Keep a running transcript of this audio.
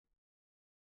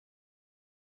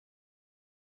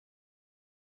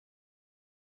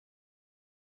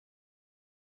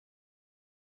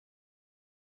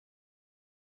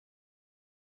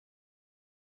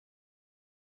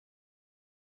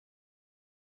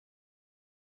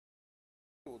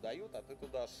дают, а ты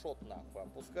туда шот нахуй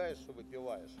опускаешь и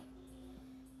выпиваешь.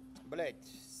 Блять,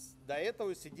 до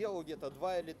этого сидел где-то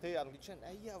 2 или 3 англичанина,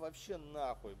 а я вообще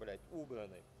нахуй, блять,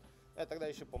 убранный. Я тогда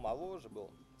еще помоложе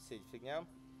был, вся эта фигня.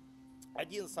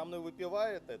 Один со мной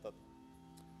выпивает эту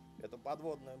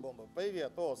подводную бомбу.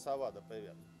 Привет, о, Савада,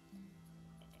 привет.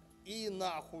 И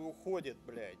нахуй уходит,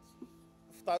 блять.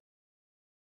 Второй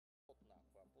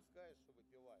нахуй опускаешь и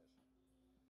выпиваешь.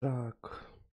 Так.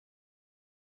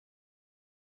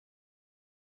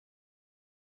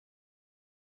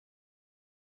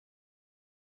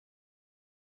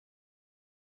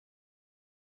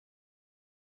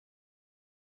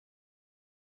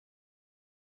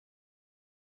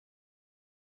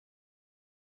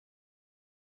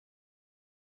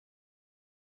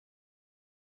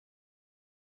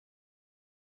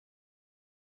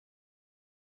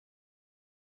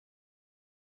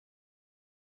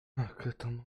 Так,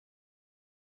 это...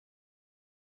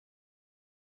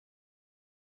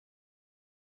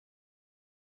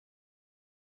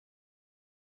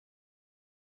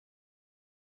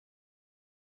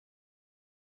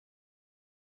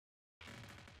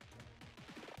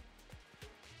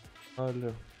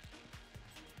 Алло.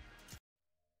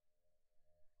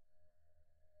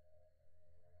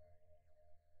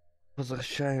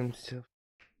 Возвращаемся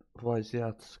в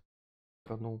азиатскую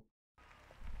страну.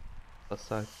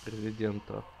 Спасать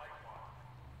президента.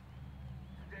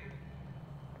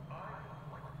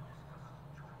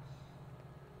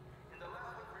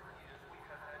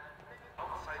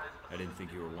 I didn't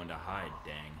think you were one to hide,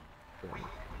 dang.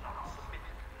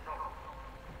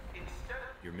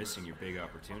 You're missing your big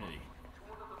opportunity.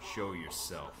 Show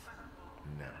yourself.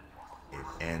 No, it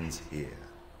ends here.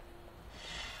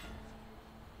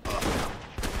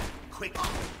 Quick!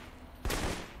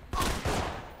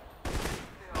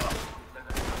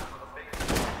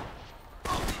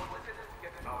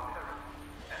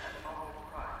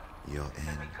 Your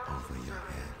end over your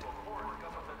head.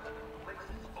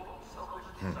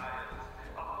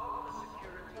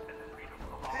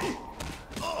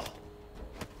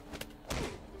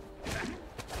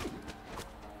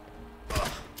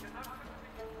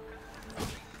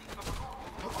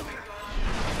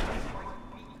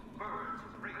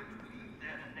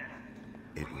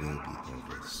 It will be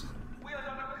over soon.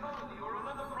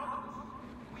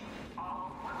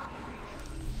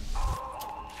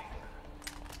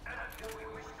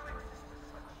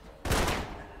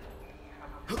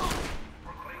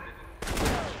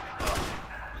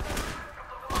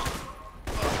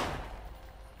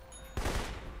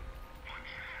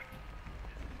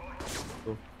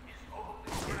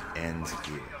 It ends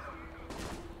here.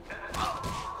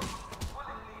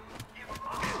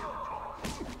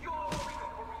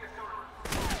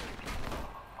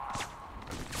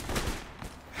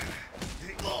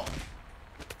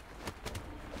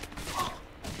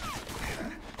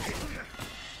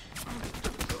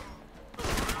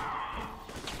 Your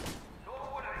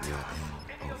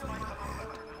end over your head.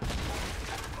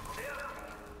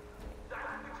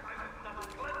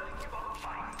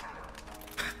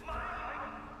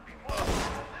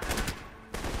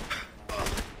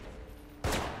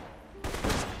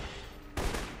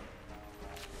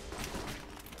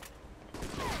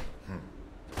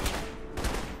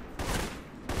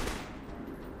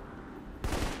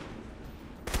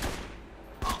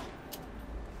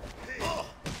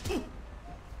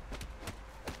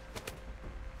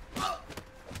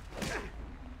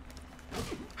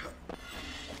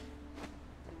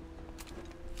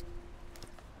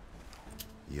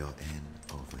 Your end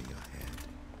over your head.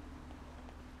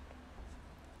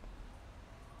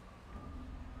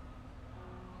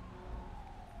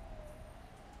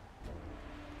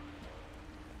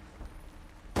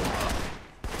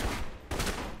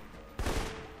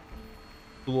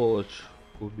 Сволочь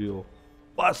убил.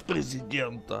 Пас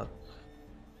президента.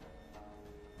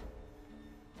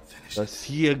 Да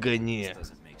съегани.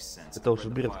 Это уже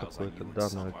бред какой-то, да,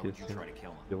 но отец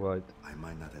убивает. I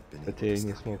might not have been Хотя able я to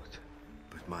не stop смог. it,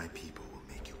 but my people will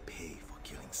make you pay for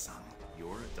killing some.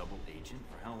 You're a double agent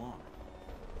for how long?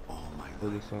 All my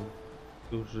Буду life. сам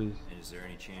всю жизнь. And is there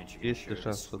any chance you can Есть ли share the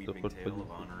шанс, что ты sweeping хоть tale of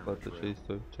honor and поделишься betrayal?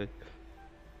 историю часть?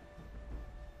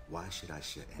 Why should I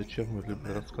share Зачем anything мы with a любим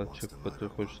man who рассказывать wants to человеку, который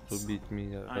murder хочет one убить son?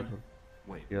 меня рядом?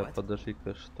 Wait, Я what?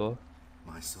 подожди-ка, что?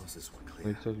 My sources were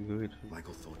Мой clear. исток говорит,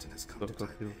 Michael Thornton has come что to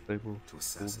хотел Taipei Тайму to убить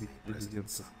assassinate President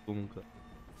президента Sun. Тунга.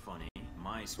 Funny,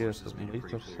 my Интересно, sources made мои it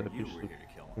pretty источники clear you пишут, were что here to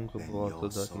kill him. Тунга Then была your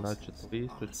задать, иначе sources твои are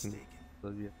источники mistaken.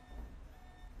 совет.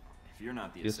 If you're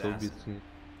not the Если assassin... убийца не...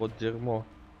 Вот дерьмо.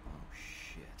 Oh,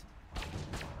 shit.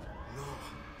 No.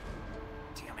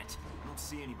 Damn it. I don't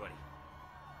see anybody.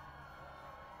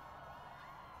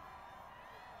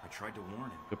 tried to warn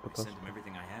him. Я I пытался sent him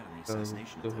everything I had in the сказать,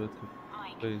 assassination что в attempt. этом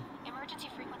Mike, стоит. emergency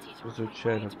frequencies are reporting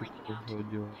Чрезвычайно riots breaking out. преступного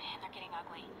дела. And they're getting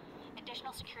ugly.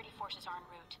 Additional security forces are en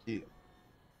route. И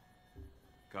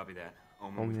Copy that. у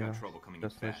Omen, we've меня got trouble coming in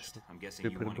сейчас fast. начнут I'm guessing ты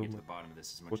you want to get to придумать. the bottom of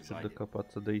this as much as Хочешь I do.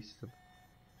 докопаться до истины.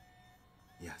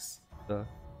 Yes. Да,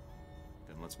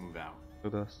 Then let's move out.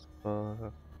 тогда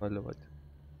спаливать.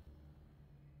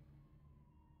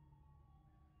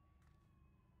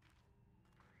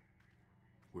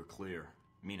 We're clear.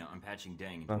 Mina, I'm patching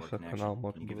Dang into our Наша connection. канал Can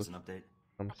может you give us an быть update?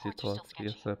 там Reports are still ситуация. Я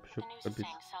sketchy. сообщу The news is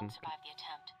saying Sung объяснить. survived the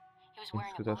attempt. He was Он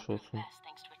wearing a всегда шел bulletproof сам. vest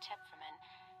thanks to a tip from an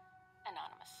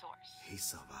anonymous source. He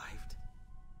survived?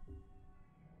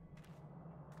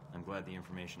 I'm glad the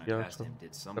information I Я passed что him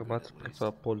did some good информация at least.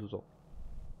 принесла пользу.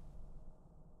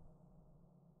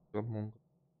 Кому?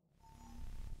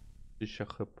 1000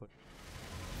 хп.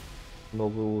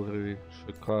 Новый уровень.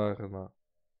 Шикарно.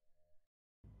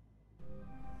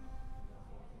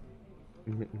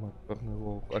 Моторный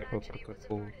волк. Альфа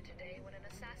протокол.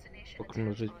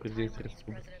 Окружно жить президент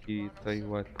республики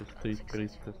Тайвань. Пустить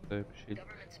правительство сообщили.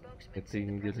 На 3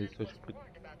 недели источник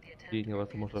предупреждения,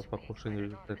 возможно, покушение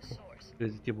результата.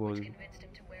 Президент был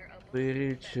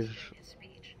речи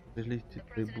листить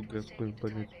требу городской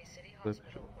больницы.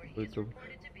 Поэтому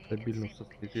стабильном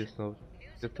состоянии известного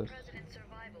это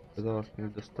казалось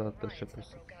недостаточно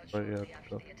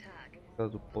порядка.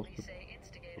 Сразу после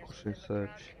покушения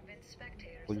сообщили.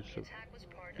 Больше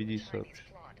 50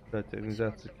 кстати,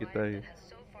 организация Китая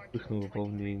вспыхнуло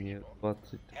волнение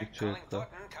 23 человека.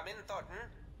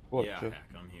 Вот Yeah, что. heck,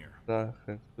 I'm here. Да, Just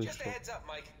a слышал. heads up,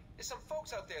 Mike. There's some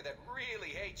folks out there that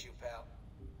really hate you, pal.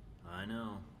 I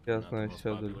know. Я I'm not the знаю, most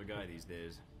всё popular далеко. guy these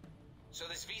days. So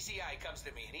this VCI comes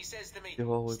to me and he says to me,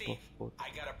 Деловой Steve, подход.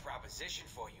 I got a proposition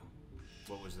for you.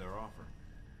 What was their offer?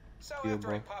 So after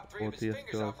I Ибо pop 3 of вот his я fingers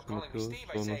сказал, off calling me смотрю, Steve,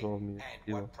 I что он say, назвал меня and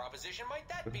Стивом. what proposition might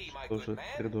that be, my Что good же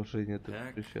man? предложение ты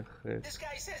Так. включишь, Хэк? This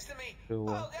guy says to me, Чего? oh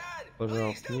God, please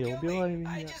Пожалуйста, don't не kill убивай me.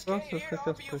 I меня. just came Просто here to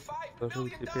хотел offer you спросить, $5 скажу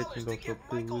million тебе 5 to миллионов, give чтобы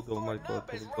ты Michael выдал Thornton Майкла up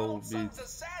as Торнта Ronald Sung's убийц,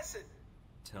 assassin.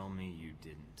 Tell me you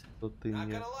didn't. что ты Not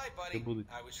не gonna lie, ты buddy, будешь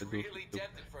I was пойдешь. really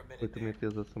tempted for a В minute этом there. я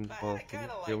I засомневался. kinda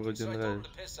like Тебе you, вроде so I told him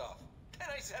нравишься. to piss off. Then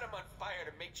I set him on fire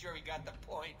to make sure he got the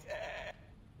point.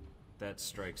 That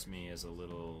strikes me as a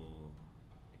little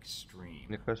extreme.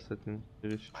 Мне кажется, это I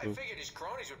чересчур. figured his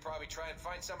cronies would probably try and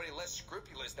find somebody less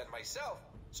scrupulous than myself,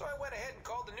 so I went ahead and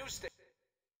called the news station.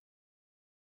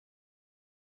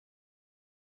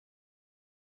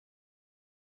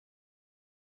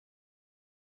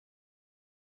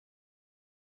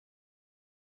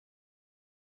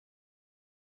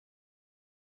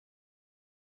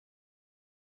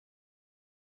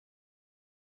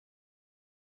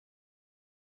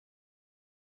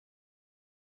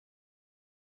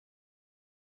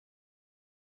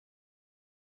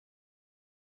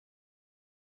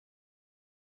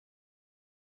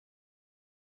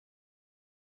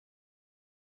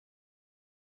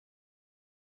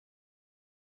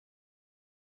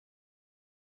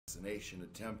 Assassination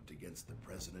attempt against the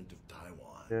president of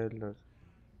Taiwan. Реально,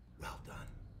 Well done.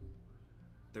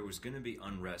 There was going to be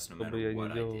unrest no Что бы matter я ни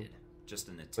what I делал, did. Just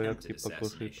an порядки attempted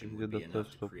покушать assassination где would be enough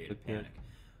достаточно, to create a чтобы поднять panic.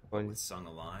 But with Sung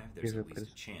alive, there's at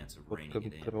least a chance of под reining it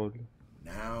in. контролем.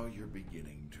 Now you're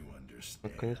beginning to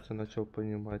understand. Наконец-то начал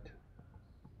понимать.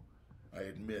 I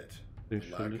admit Ты the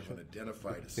еще lack лишь of an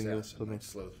identified принял assassin might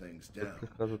slow things down.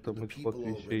 слегка But the затормозить people ход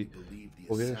already вещей. believe the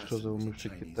Уверен, что assassin was a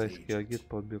заумевший Chinese китайский агент agent.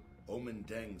 побег. Omen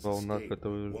Deng's Волна, escape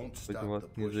которая won't stop поднялась the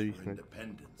push for независимо,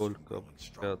 independence from только growing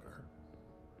stronger.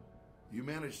 You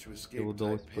managed to И escape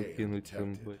удалось Taipei покинуть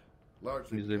undetected, МБ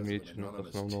largely because of an незамеченно, в anonymous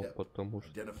основном tip потому, что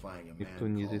identifying a никто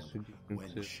man не called засудил Wen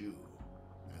цель. Shu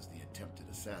as the attempted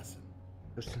assassin.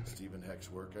 Stephen Heck's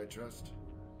work, I trust?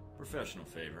 Professional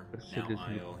favor. Now Просили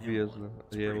I owe him бездна, one.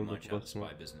 It's а я pretty его much how the заплатил,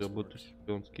 spy business работаю works.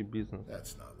 шпионский бизнес.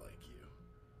 That's not like you.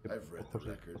 Я I've read the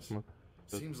похоже, records. посмотрел.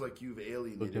 Seems like you've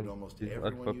alienated Людям almost из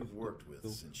everyone Альфа you've worked with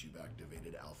Протокол. since you've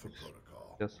activated Alpha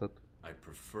Protocol. Сейчас от I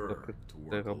prefer to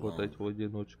предпочитаю work работать в alone.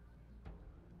 одиночку.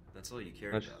 That's all you care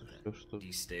Значит, about все, then. что это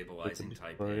Destabilizing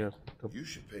Taipei. беспорядок. Там You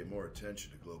should pay more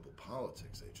attention to global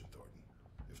politics, Agent Thornton.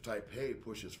 If Taipei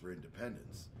pushes for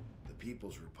independence, the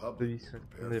People's Republic will зависит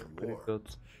prepare мир for war.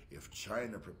 придется. If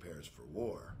China prepares for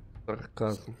war, so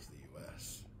Сарказм. does the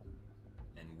US.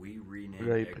 And we rename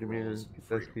Да, и egg примеры rolls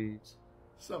китайской. freedom.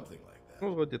 Something like that.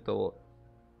 Ну, вроде того.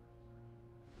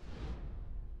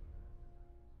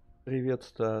 Привет,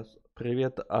 Стас.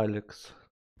 Привет, Алекс.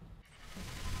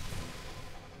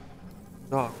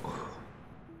 Так.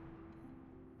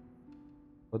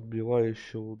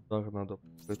 Отбивающий удар надо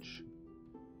покачать.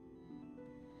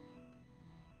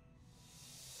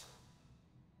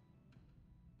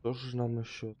 Что же нам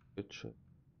еще скачать?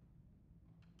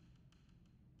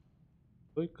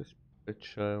 Стойкость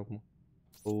качаем.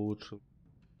 Лучше.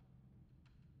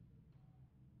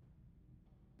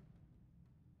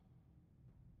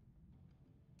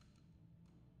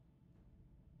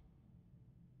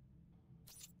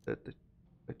 Это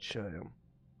качаем.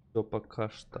 Все пока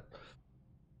что.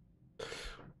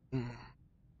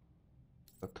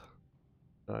 Вот.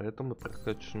 Да, это мы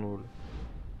прокачнули.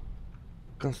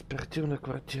 Конспиративная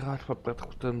квартира Альфа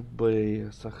Протокол-уехали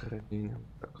с сохранением.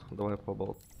 Так, давай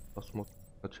посмотрим.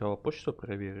 Сначала почту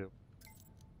проверим.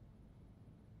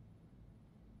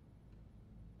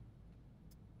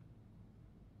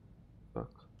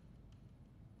 Так.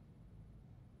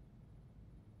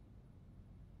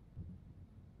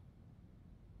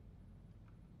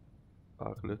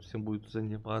 Так, всем будет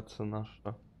заниматься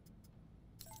наша.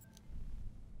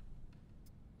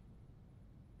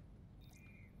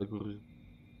 Загрузить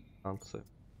станции.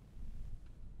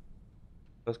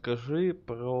 Расскажи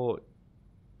про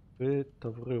это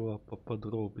врыва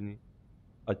поподробней.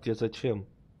 А тебе зачем?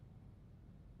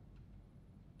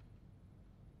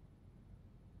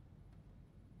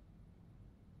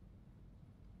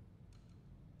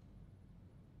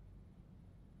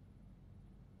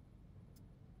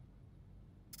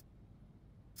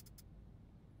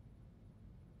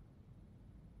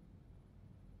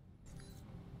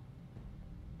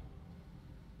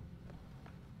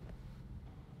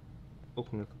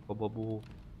 Сколько мне тут по бабу?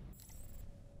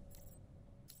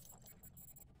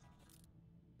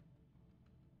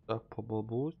 Так, по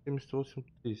бабу 78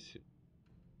 тысяч.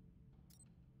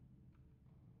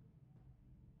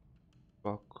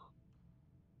 Так.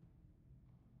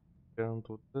 Вариант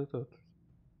вот этот.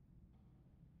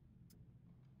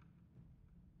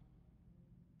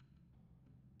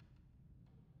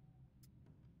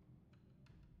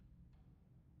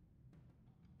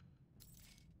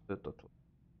 Этот вот.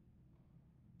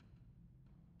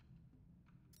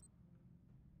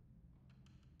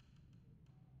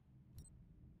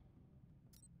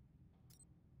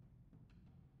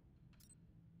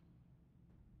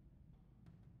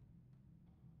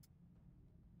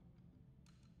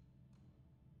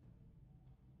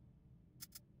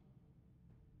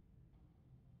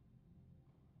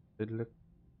 Для...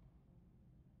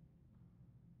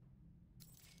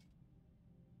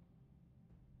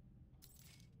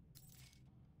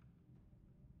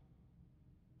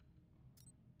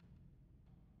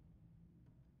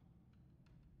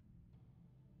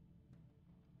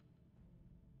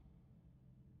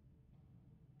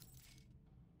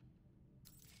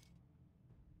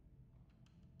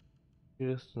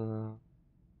 Интересно,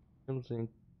 чем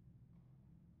занят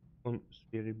в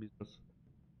сфере бизнеса?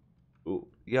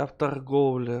 Я в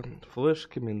торговле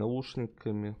флешками,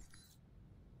 наушниками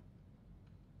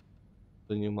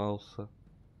занимался.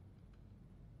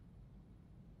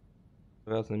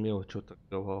 Разные мелочи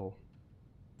торговал.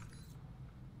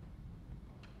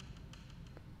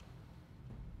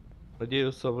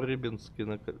 Надеюсь, в Рыбинске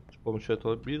с помощью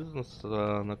этого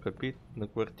бизнеса накопить на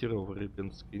квартиру в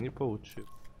Рыбинске не получится.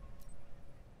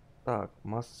 Так,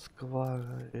 Москва,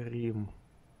 Рим.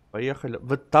 Поехали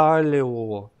в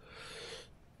Италию.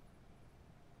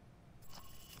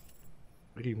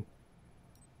 Рим.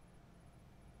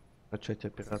 Начать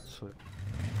операцию.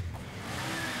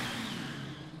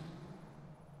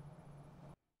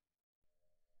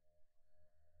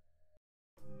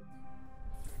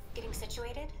 Getting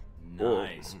situated?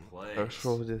 Nice place.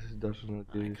 Хорошо, здесь даже I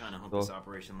надеюсь, kind of hope this что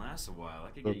operation lasts a while.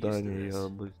 I could get used to задание this. я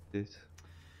бы здесь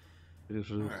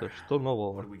прижился. Alright. Что What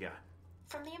нового? do we got?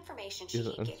 From the information Из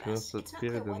Shiki gave us, информации it's not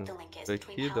clear what переданы the link is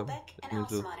between Кахидом Halbech and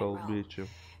между Al-Samad in Rome. Халбечем,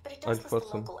 But it does list the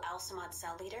Альфасом, local Al-Samad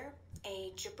cell leader,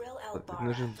 a Jibril al-Bara.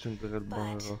 Нижним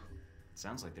Джингарбара.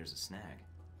 Sounds like there's a snag.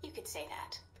 You could say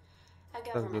that. A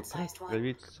Как government-sized затронуть one.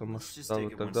 правительство Let's just масштаба,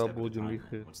 take it one тогда step at a будем time, их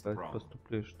then. What's the искать problem?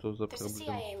 поступление. Что за There's a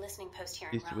проблема? CIA listening post here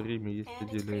in Есть Rome, время, есть and it's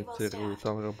отдельные pretty well ЦРУ, staffed.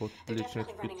 там работают They're личные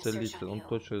definitely running a search специалисты. on Он you.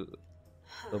 точно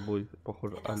с тобой,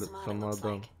 похоже, And Al-Samad, it looks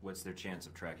Самадан. like. What's their chance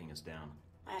of tracking us down?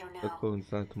 I don't know. Такой, не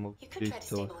знаю, ты мог You could try to stay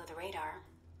действовать. below the radar,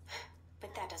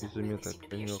 but that doesn't Изуми really так seem to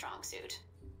be your конёк. strong suit.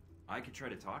 I could try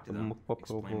to talk to Ты them, мог explain what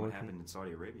попробовать. happened in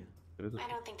Saudi Arabia. I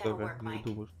don't think that'll work, Не Mike.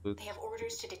 думаю, что это They have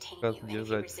orders to detain как you, and if you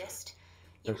держать resist,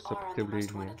 you are on the most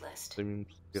сопротивление wanted list. самим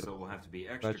So we'll have to be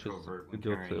extra Значит, covert when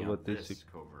придется carrying в out этой this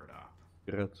covert op,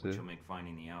 which операции will make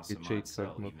finding the Al-Samad ячейка cell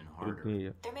как можно even harder.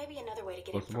 труднее. There may be another way to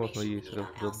get Возможно, information we есть need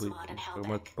on раздобыть Al-Samad and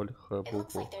информацию Halbech. по It looks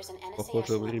Лихабуху. like there's an NSA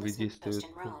Похоже, в echelon Риве listening действует post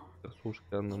in Rome.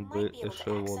 прослушка You НМБ might be able to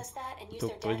эшелон. access that and use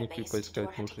Чтобы their проникли database to do поискать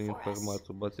our hunting нужную for us.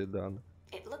 информацию в базе данных.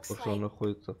 It looks То, что он like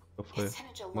находится в кафе it's in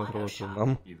a gelato shop.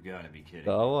 мороженом. You've got to be kidding.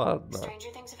 Да ладно.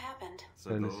 Stranger things have happened. So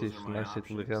those are my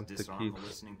options. Disarm the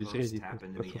listening post, tap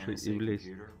into the NSA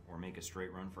computer, or make a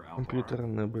straight run for Albara.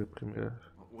 Компьютерный бы, пример.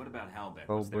 What about Halbeck?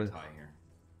 What's their tie here?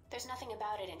 There's nothing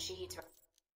about it in Shahid's.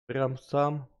 Прям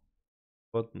сам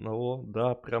в одного,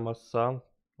 да, прямо сам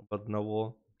в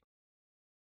одного.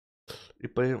 И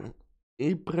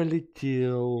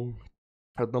пролетел.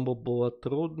 Одному было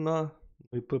трудно.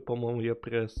 ИП, по-моему, я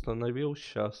приостановил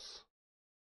сейчас.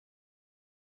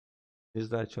 Не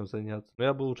знаю, чем заняться. Но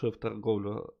я бы лучше в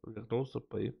торговлю вернулся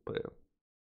по ИП.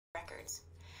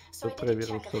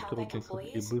 Проверил сотрудников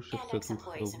и бывших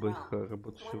сотрудников БХ,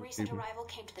 работающих в риме.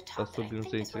 Особенно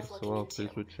заинтересовался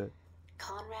изучать.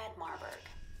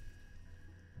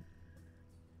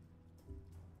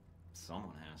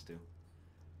 Someone has to.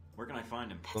 Where can I find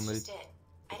him? Что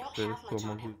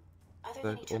могу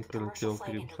сказать, он прилетел в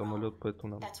Рим самолет,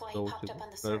 поэтому нам удалось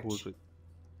обнаружить.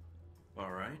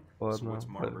 Ладно,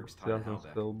 связан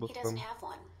с ЛБХом,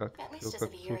 как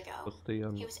слушать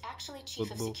постоянно. Вот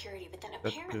был,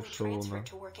 как пришел на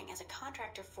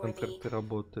контракт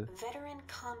работы.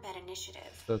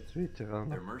 Штат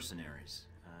ветерана.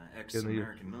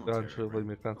 Раньше в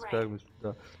американской армии,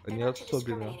 да. Они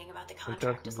особенно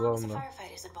контракт главное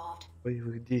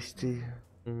боевых действий.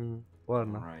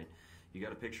 Ладно.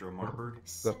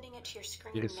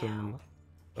 Пересыльно.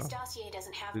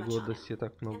 Его досье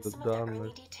так много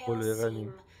данных, более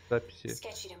ранней записи.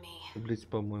 Близ,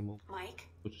 по-моему,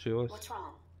 случилось.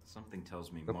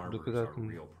 Как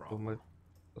доказательно,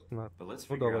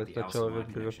 ну давай сначала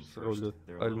разберемся с ролью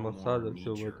Аль-Масада,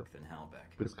 все в этом.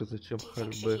 Предсказать, чем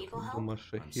Хальбек, думаешь,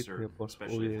 Шахид, я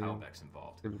уверен,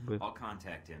 Хальбек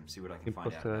не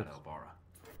постарается.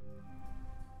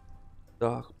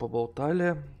 Так,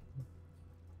 поболтали.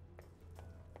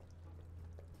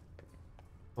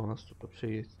 Что у нас тут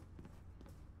вообще есть?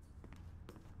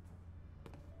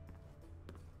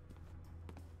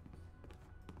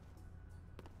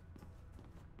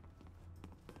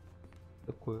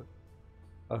 Такое.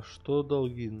 А что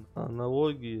долги? На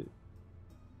налоги?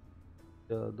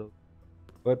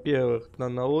 Во-первых, на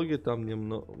налоги там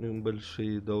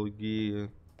небольшие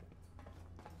долги.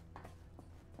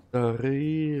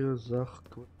 Вторые за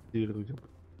квартиру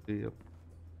небольшие.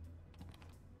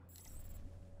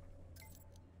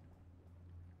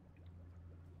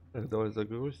 Так, давай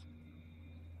загрусь.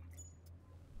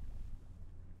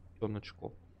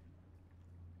 Тоночку.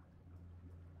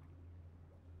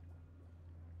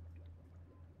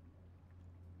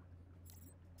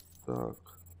 Так.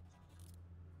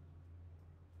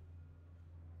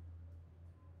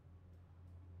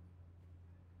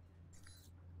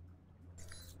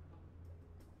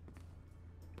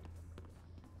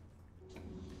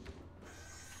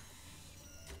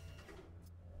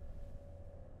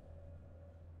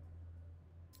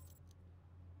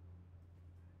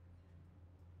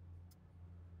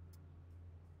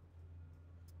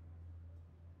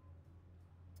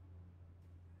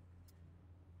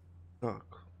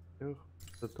 Так,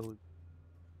 это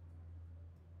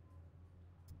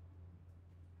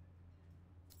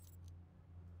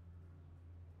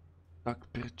так,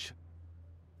 перч.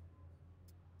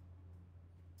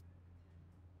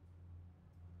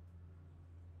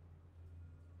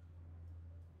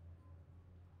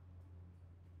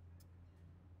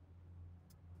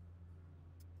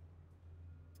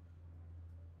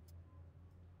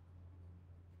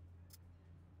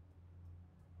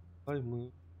 Ай,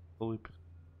 мы выпьем.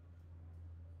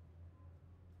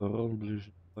 Сторон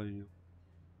ближних боев.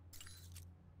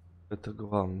 Это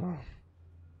главное.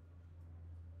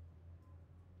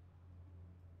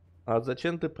 А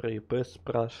зачем ты про ИП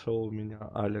спрашивал у меня,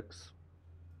 Алекс?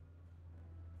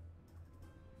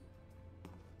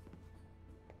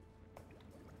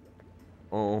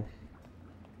 О,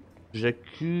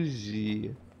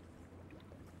 джакузи.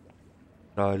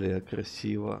 Далее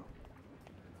красиво.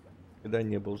 Когда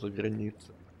не был за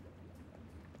границей.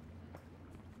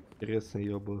 Интересно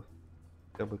ее бы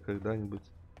хотя бы когда-нибудь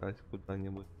стать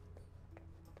куда-нибудь.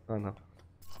 Она.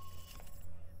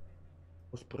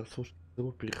 Прослушать,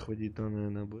 перехватить данные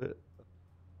на Б.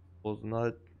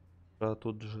 Узнать, что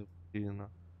тут же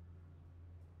Ирина.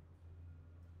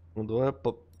 Ну давай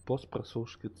пост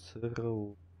прослушки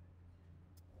ЦРУ.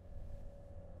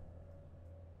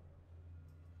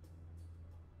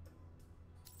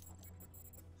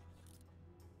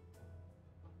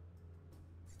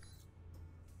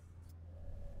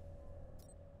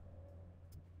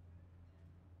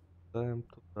 Ставим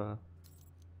туда.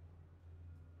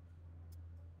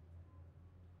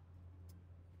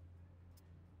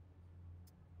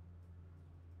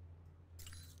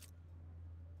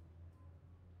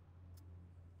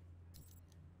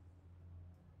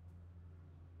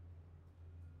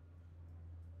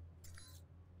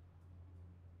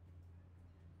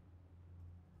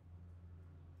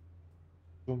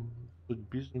 Суть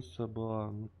бизнеса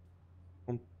была, ну,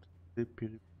 он ты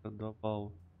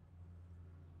перепродавал.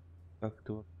 Как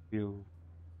ты вообще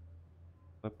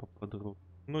поподробнее?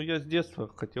 Ну, я с детства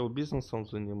хотел бизнесом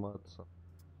заниматься.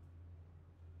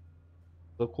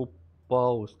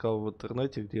 Закупал, искал в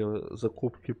интернете, где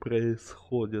закупки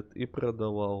происходят, и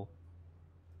продавал.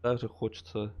 Также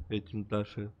хочется этим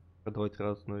дальше продавать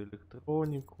разную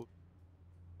электронику,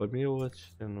 по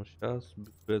мелочи, но сейчас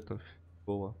без этого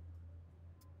фигово.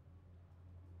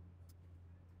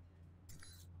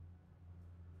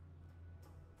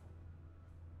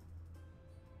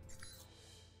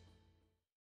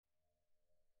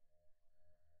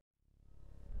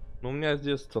 Но у меня с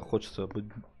детства хочется быть...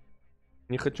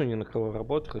 Не хочу ни на кого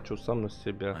работать, хочу сам на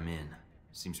себя. I'm in.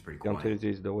 Seems pretty Я quiet.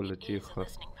 здесь довольно тихо.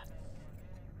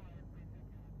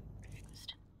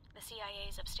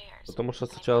 Потому что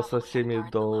сначала со всеми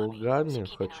долгами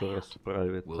хочу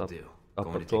расправиться, Will do. а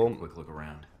Going to take a потом quick look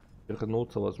around.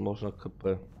 вернуться, возможно, к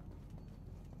КП.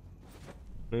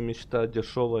 Ну и мечта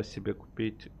дешевая себе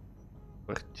купить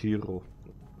квартиру.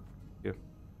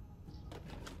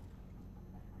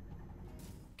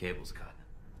 Cable's cut.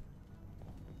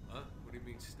 Huh? What do you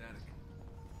mean static?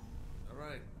 All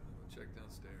right, I'll check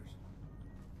downstairs.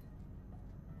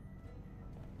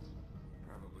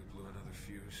 Probably blew another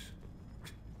fuse.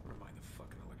 Or am I the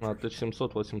fucking А, electrician?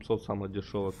 1700-800 самая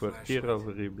дешевая квартира в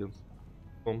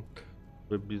Рибинском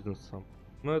бизнесом.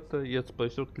 Ну это я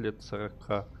спасу лет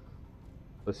 40.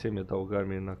 Со всеми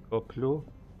долгами накоплю.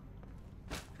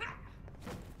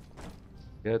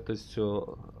 Я это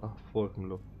все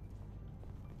оформлю.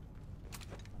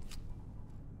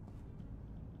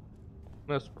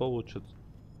 У нас получится.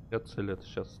 Я цель это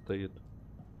сейчас стоит.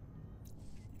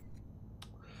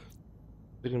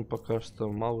 Стрим пока что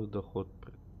малый доход.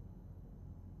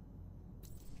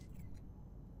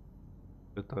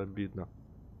 Это обидно.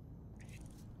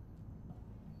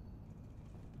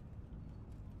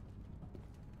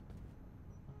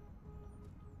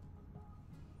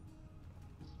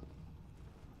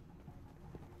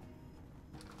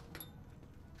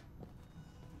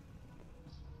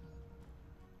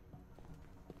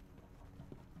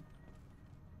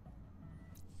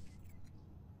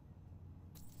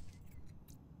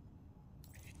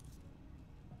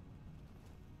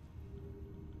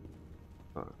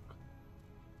 Так.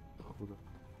 Куда?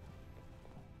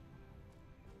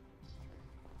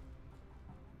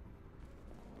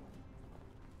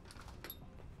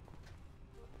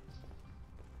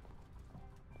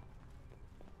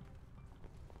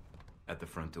 At the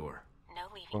front door. No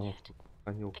leaving yet.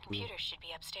 Они The уходят. computers should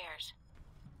be upstairs.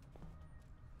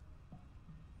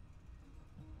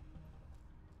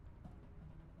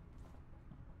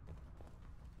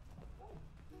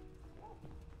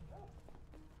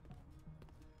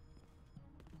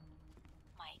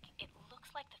 Mike, it looks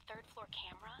like the third floor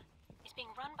camera is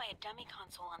being run by a dummy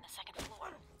console on the second floor.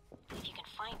 If you can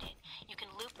find it, you can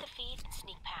loop the feed and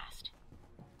sneak past.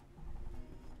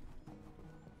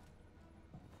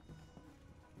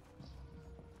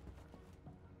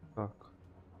 Так.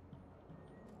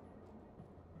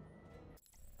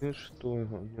 И что,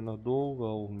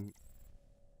 ненадолго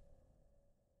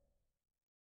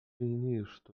извини,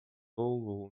 что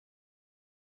долго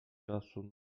сейчас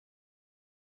он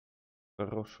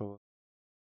хорошего.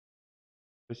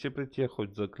 Если бы тебе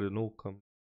хоть заглянул ко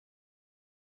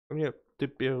мне, ты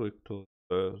первый, кто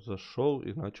зашел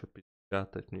и начал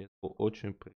печатать. Мне это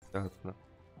очень приятно.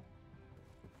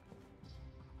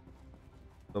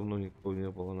 Давно никого не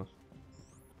было у нас.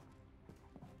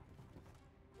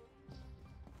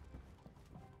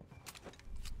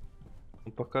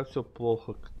 Ну, пока все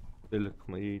плохо, к телек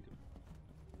моей идет.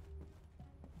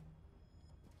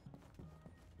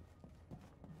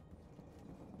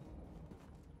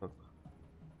 Так,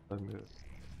 камера.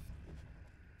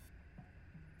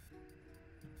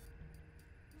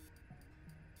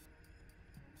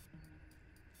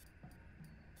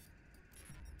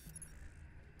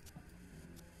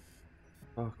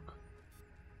 Так.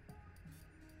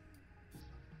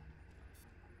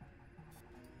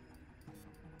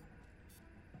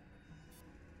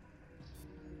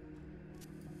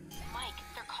 Mike,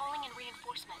 they're calling in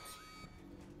reinforcements.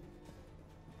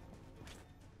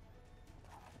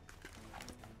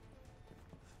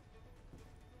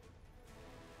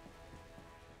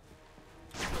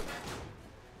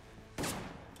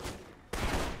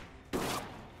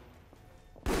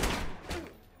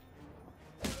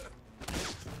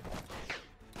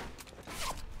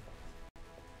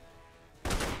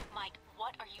 Mike,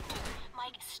 what are you doing?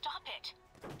 Mike, stop it!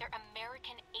 They're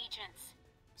American agents.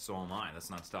 So am I. That's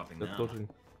not stopping Я them. тоже.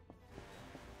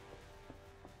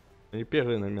 Они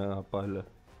первые на меня напали.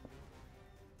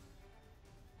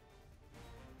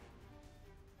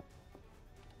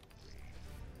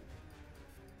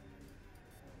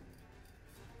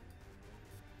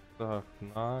 Так,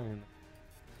 nine.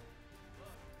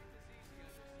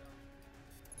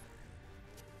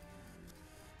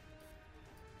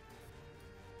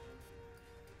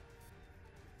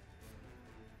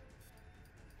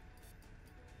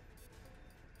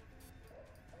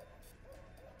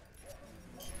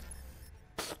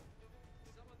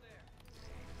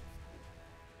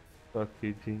 Так,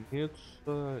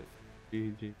 единица,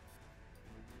 единица.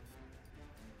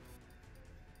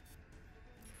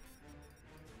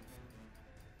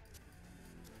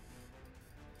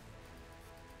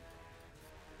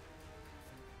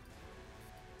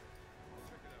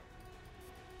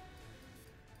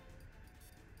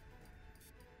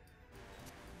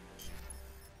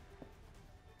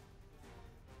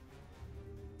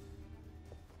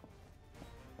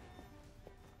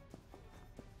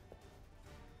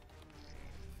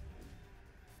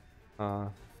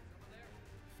 А.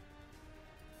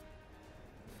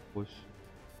 8.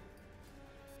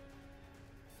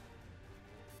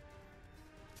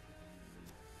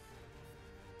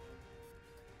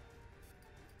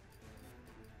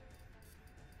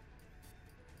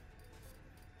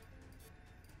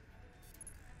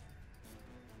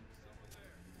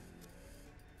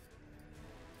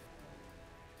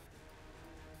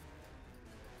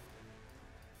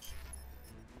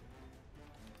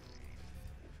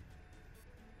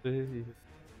 Эй.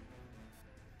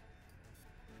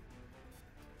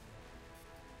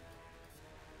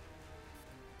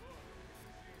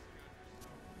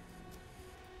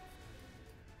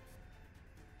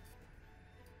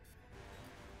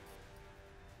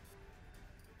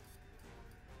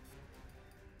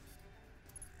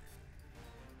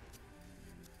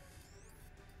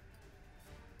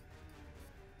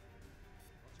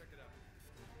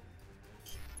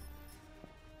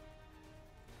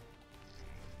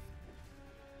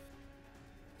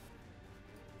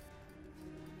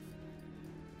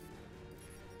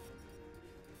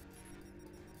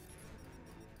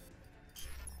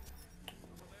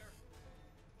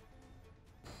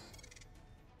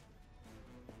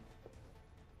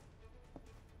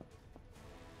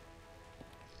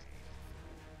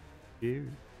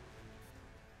 Девять.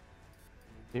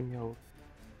 Имел.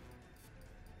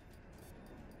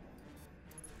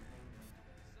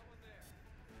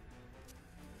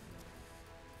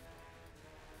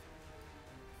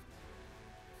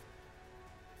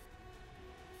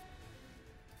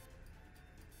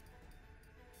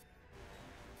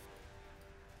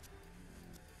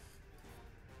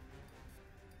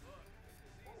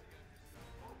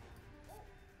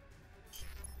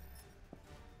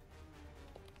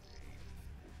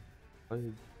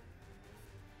 Ай.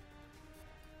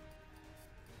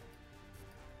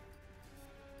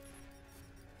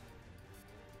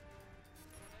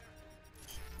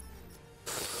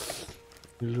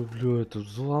 Не люблю это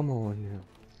взламывание.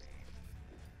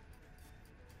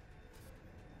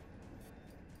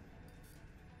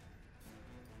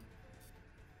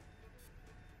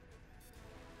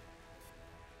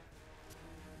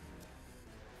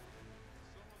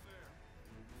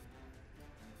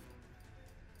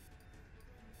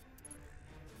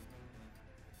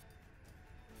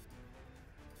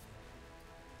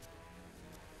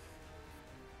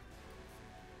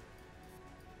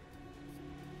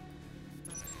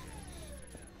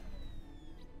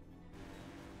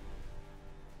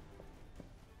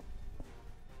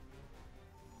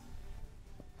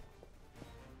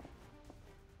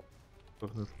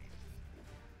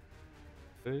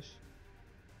 Шесть.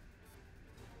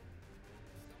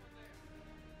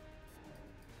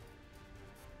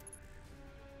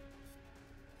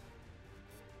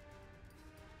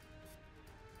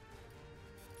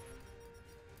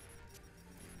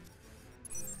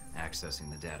 Accessing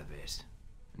the database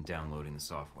and downloading the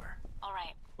software. All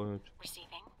right. Понял.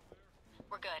 Receiving.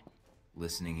 We're good.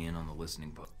 Listening in on the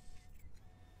listening post.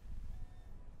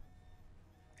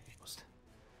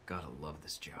 Gotta love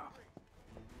this job.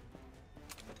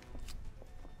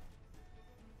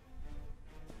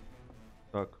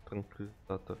 Так,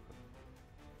 транквилизатор.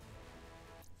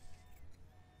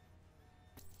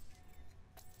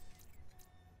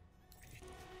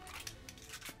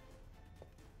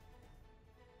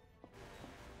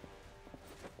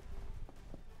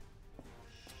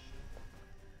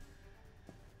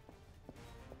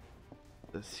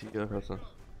 Да серьезно.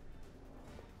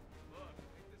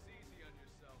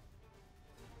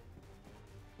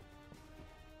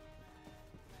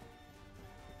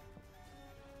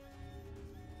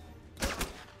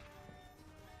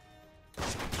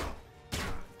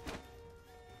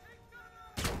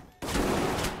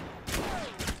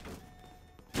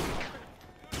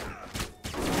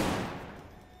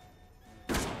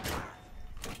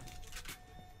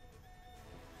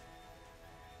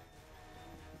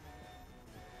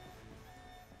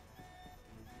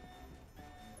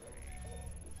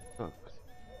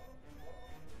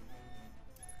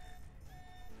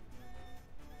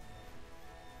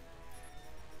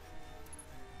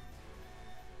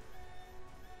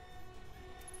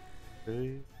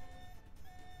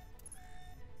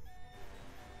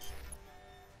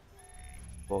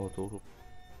 упало тоже.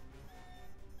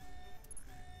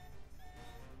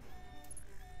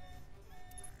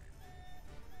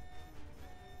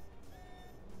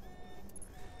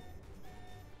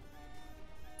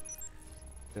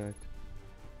 Пять.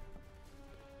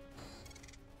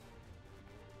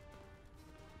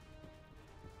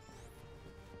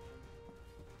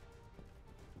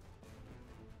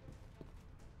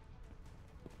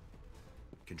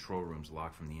 Control room's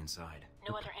locked from the inside.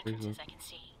 No other entrances I can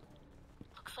see.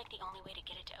 Looks like the only way to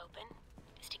get it to open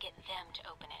is to get them to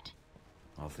open it.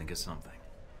 I'll think of something.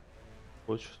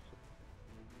 Хочется.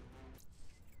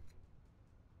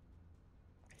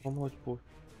 Помочь будет.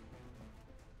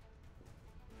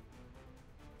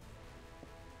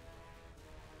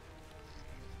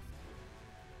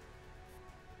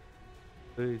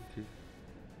 Эти.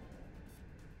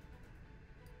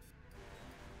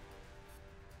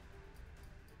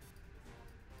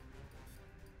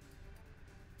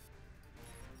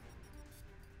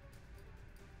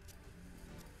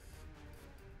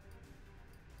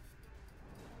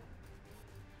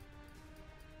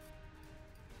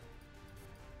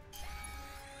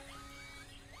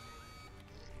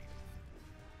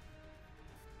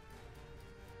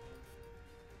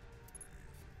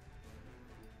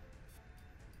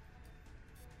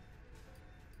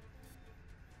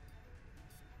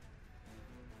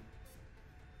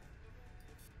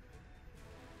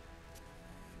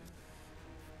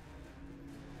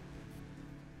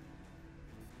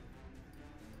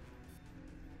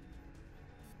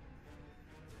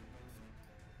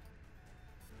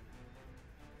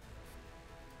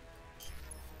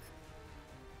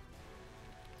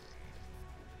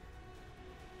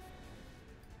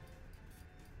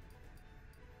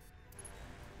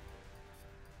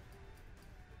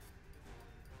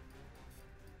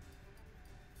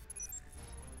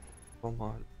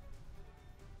 Помаль.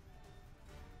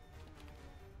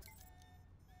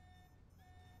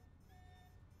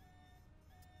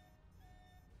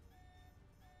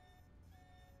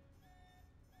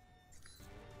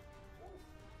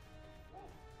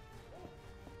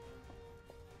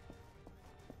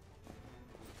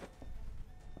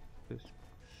 Здесь.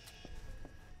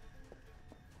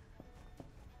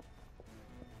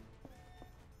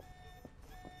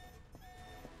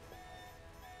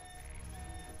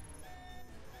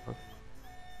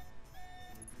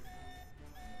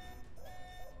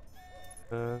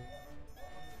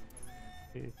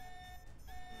 И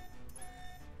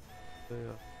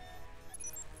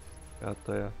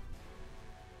пятая.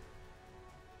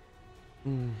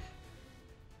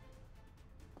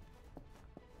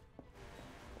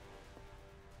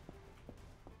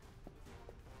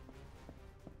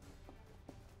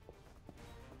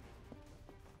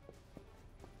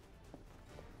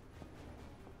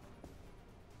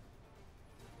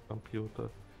 Компьютер.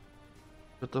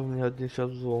 Это у меня одни сейчас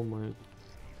взломают.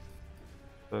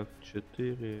 Так,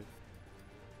 4.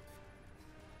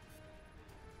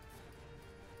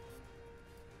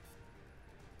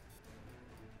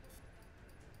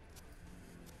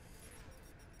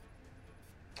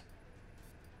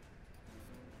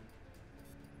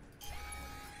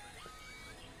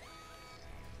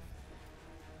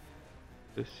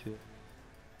 Спасибо.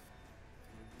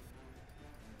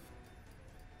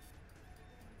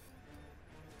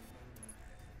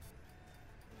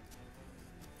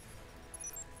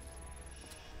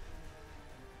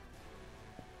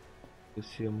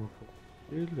 Все мы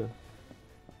получили.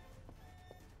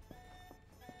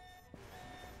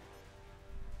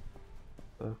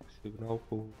 Так,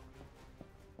 сигналку.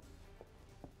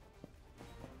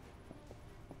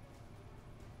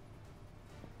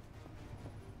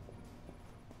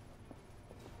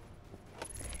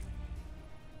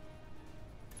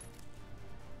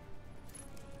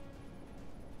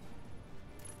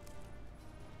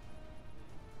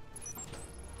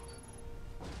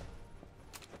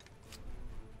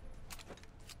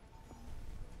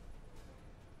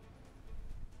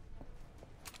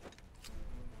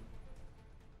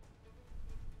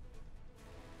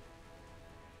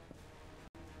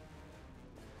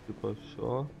 Типа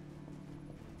все.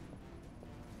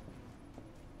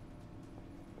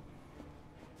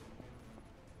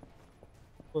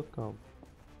 Что там?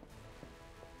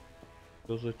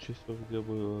 Что за часов где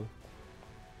было?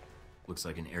 Looks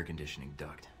like an air conditioning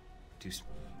duct. This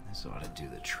ought to do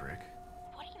the trick.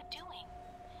 What are you doing?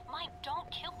 Mike, don't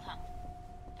kill them.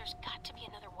 There's got to be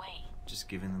another way. Just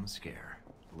giving them a scare.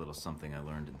 A little something I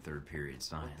learned in third period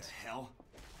science. What the hell?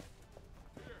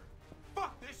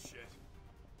 Fuck this shit!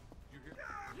 You hear?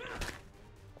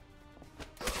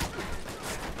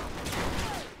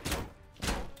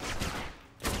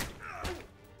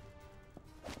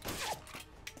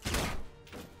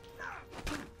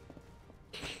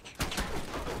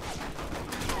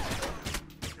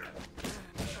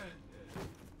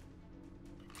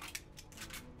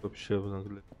 Вообще в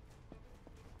нагле.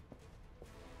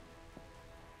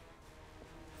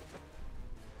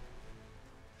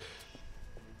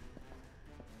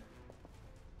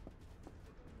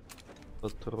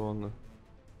 Патроны.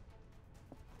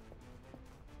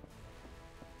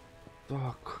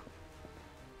 Так.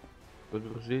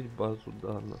 Загрузить базу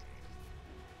данных.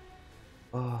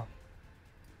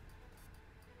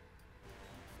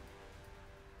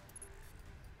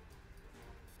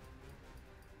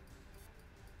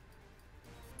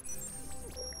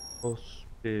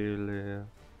 Успели.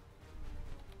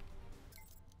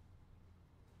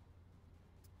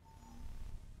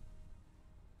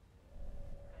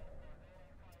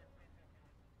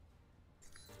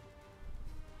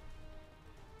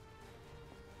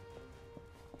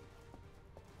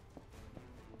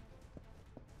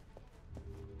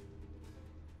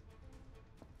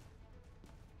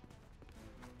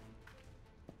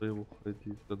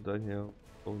 Выходить, задание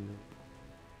выполнено.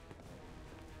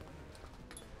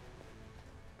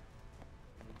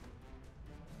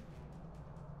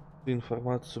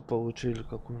 Информацию получили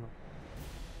какую?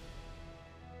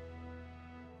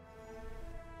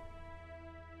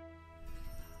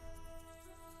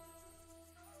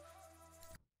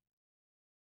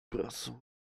 Бросу.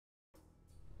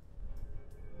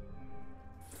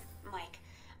 Mike,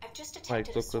 I've just Майк,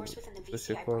 detected a только source within the до VCI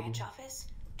сих пор branch office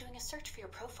doing a search for your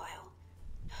profile.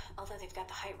 Although they've got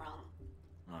the height wrong.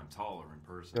 I'm taller in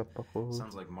person. я похож.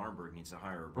 Sounds like Marburg needs to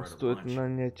hire a brighter Стоит bunch.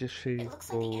 нанять It шею,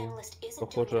 looks like the analyst isn't doing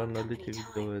похоже, it on company аналитик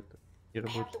time. делает I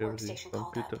have the нерабочее время. workstation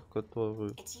called Компьютер, up.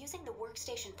 который It's using the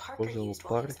workstation Parker использовал used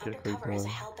while he was Паркер, undercover as a когда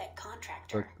Hellbeck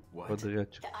contractor. как What?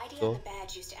 подрядчик. The ID on Что? the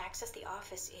badge used to access the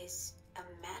office is a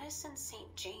Madison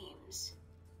St. James.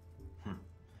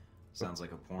 Sounds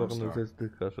like a porn Порно star. звезды,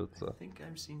 I кажется. think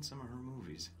I've seen some of her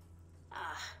movies.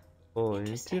 Ah, О,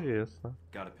 interesting. интересно.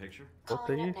 Got a picture?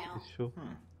 Фото Calling up есть now. еще.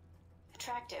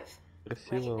 Attractive.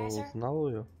 Красиво Recognize her? узнал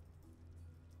ее.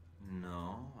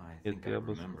 No, I Нет, think I я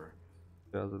бы remember.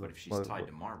 связан But if с she's tied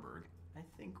to Марбо. Marburg, I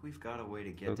think we've got a way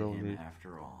to get Тогда to him умеет.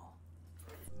 after all.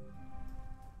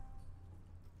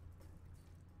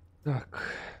 Так.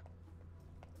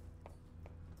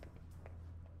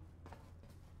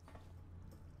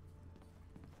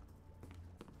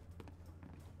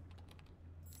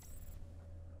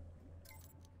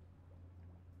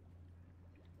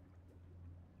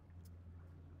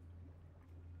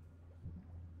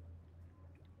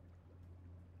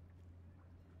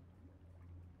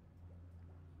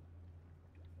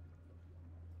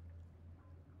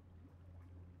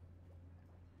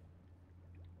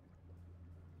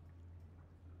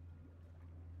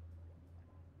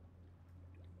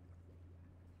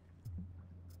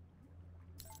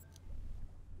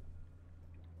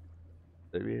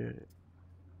 Доверие.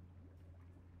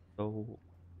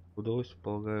 Удалось,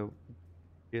 полагаю,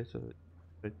 без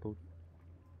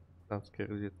британский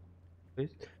разведка. То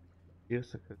есть,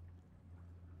 если как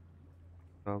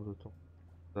правда, то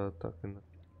да, так и на.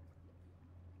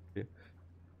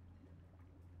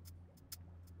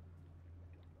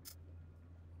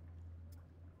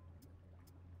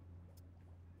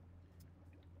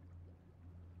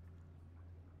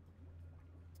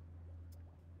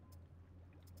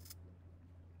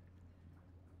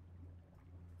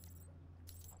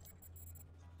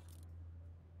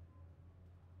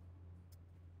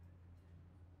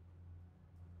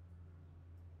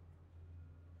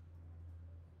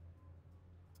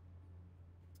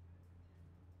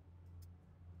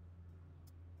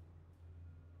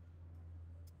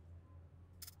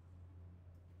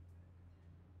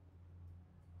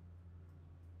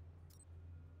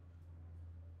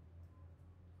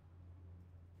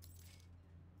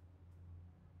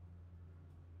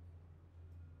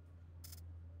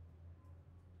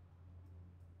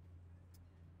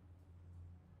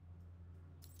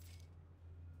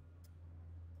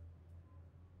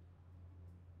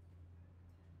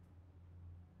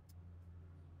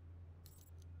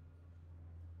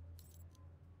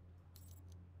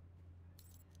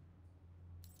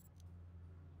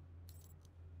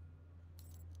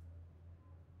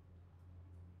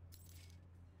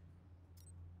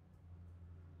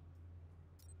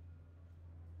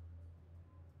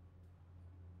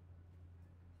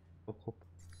 Покупка.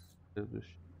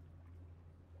 Следующий.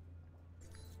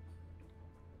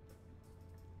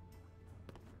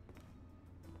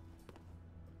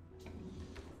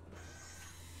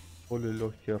 Более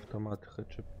легкие автоматы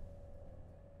хочу.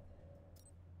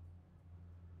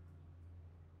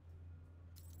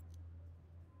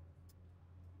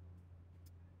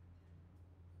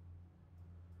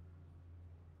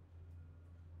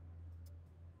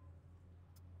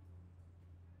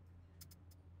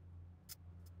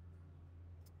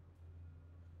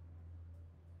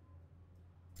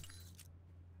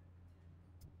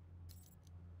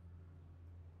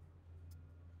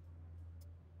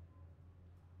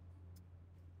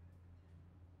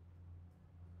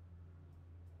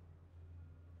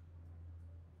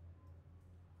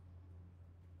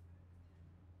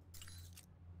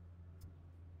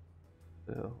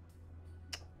 Так.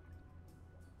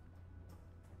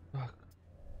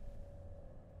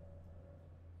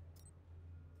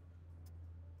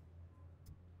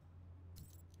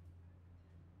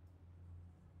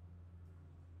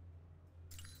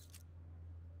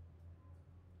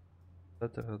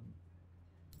 Это...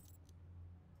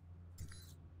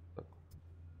 Так.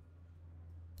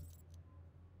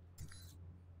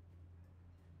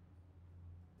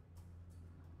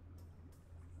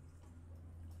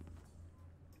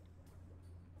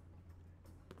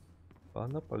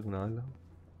 Ладно, погнали.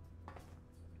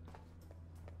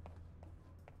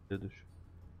 Следующий.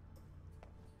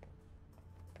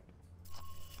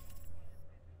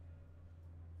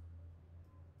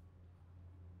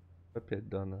 Опять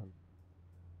данные.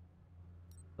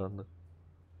 Данных.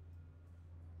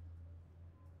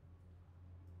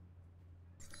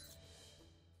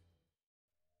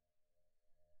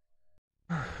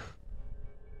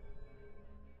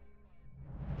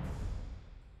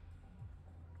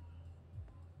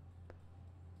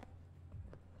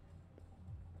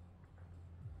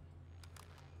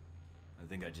 I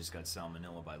think I just got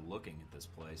salmonella by looking at this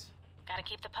place. Gotta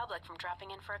keep the public from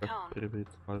dropping in for a Как cone. привет,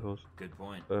 мороз. Good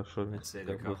point. Хорошо, I'd say я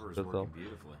their бы cover is сказал. working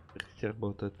beautifully. Все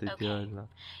работает Okay. идеально.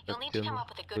 You'll need to come up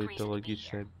with a good Какое-то reason to be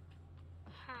логичное. here.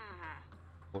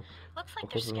 Вот. Looks like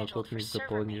they're Похоже на scheduled тот for миг server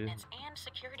заполнили. maintenance and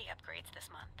security upgrades this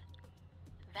month.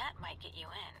 That might get you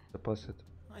in. Запас это.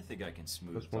 I think I can Я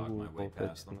smooth talk смогу my way болтать.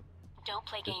 past them. Don't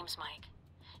play games, Mike.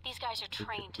 These guys are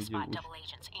trained to люди spot учат double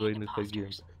agents and двойных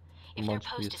imposters. агентов. If their Мальчик,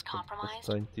 post is если compromised,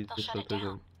 останетесь they'll без shut it этого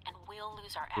down, and we'll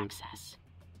lose our access.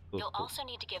 You'll доступа, also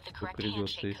need to give the то correct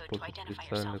придется handshake code to использовать identify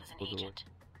специальный yourself as an кодовый agent.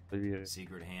 проверить.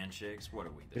 Secret handshakes? What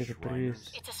are we, the Это Shriners?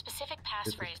 пресс. It's a specific Это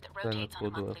passphrase that специально rotates on a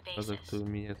кодовая monthly фраза, basis. кто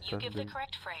умеет You give the каждый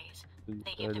correct phrase,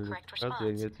 they give the правильный correct фразы, и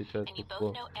они response, отвечают and you на both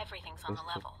слово. know everything's on the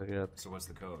Просто level. в порядке. So what's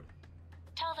the code?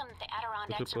 Tell them the Это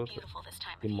Adirondacks are просто beautiful this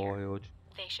time of зимой year. очень.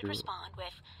 They should respond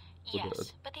with, Куда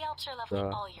yes, but the Alps are lovely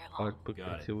Да, all year long. Альпы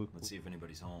Got it. красивый Let's see if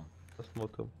anybody's home.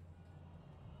 Посмотрим.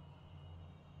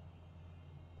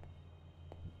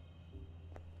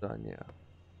 Здание.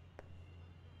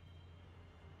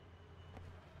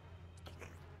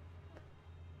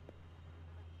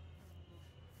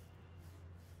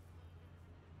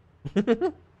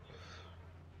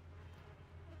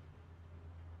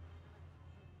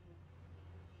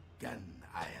 Can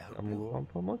I help Я могу you? вам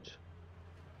помочь?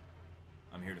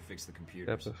 I'm here to fix the Я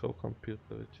computers. пришел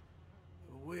компьютер.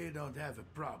 We don't have a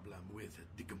problem with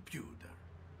the computer.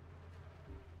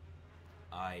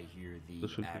 I hear the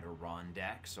Слушай,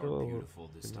 Adirondacks are О, beautiful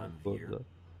this time of year. года.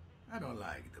 I don't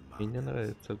like the Мне не mountains.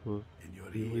 нравится город. And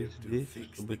you're И вы here to здесь,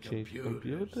 fix чтобы the чинить computers.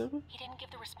 компьютеры? He didn't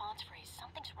give the response phrase.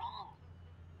 Something's wrong.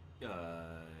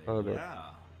 Ладно.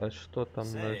 Yeah. А что там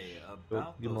Say, насчет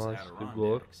about those Гималайских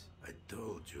гор? Adirondacks. I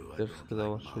told you I Я же don't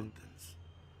сказал, like что mountains.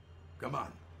 Come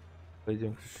on,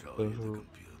 пойдем show you the покажу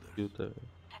computer. компьютеры.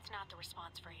 That's not the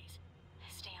response phrase.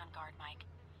 Stay on guard, Mike.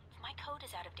 If my code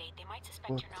is out of date, they might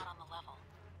suspect What? you're not on the level.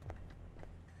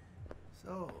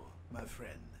 So, my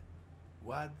friend,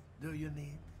 what do you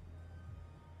need?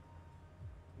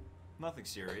 Nothing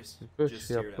serious. Короче, Just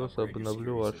я here to просто upgrade your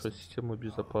обновлю security вашу systems. систему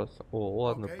безопасности. О,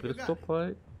 ладно, Окей,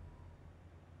 приступай.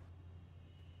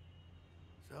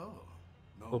 So,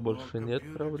 no Что, more больше нет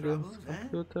computer проблем с troubles, eh? You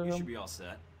should компьютером? be all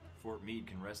set. Fort Meade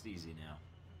can rest easy now.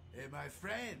 Hey, my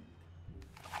friend.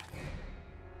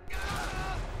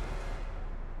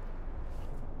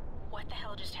 What the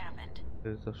hell just happened? I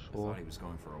Произошло. thought he was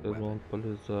going for a Он weapon.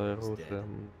 полез за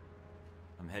оружием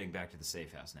I'm heading back to the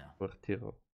safe house now. в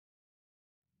квартиру.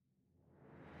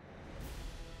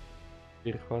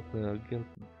 Перехватный агент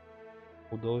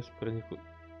удалось проникнуть.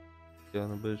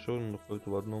 Диана Бейджон находится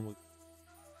в одном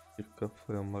из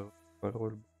кафе.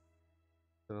 Пароль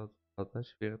сразу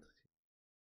назначь вероятность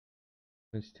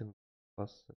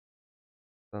пассы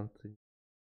станции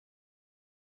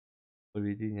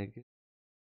поведения агента.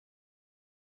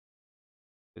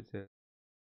 Хотя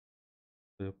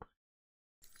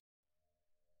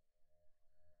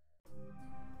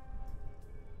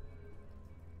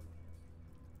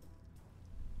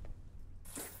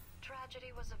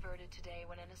Tragedy was averted today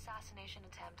when an assassination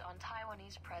attempt on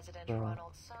Taiwanese President Oh.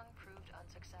 Ronald Sung proved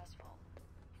unsuccessful.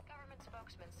 Government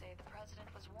spokesmen say the president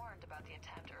was warned about the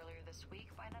attempt earlier this week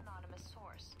by an anonymous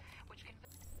source, which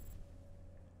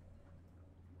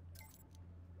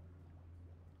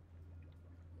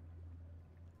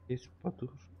есть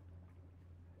подушка.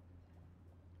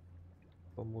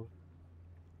 Поможет.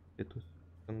 Это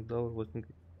скандал возник.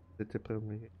 Это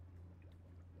проблемы.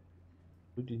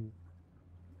 Люди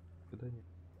никогда не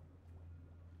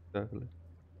ждали.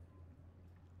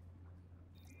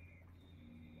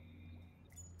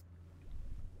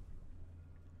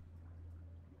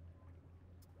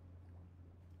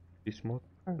 Письмо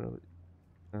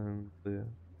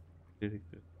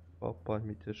директор по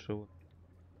памяти шел.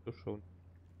 Ушел.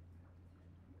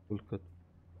 Только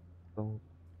там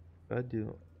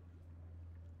радио,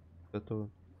 которое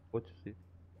хочешь,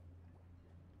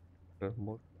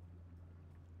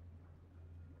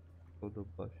 может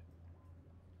добавить.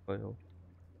 Понял.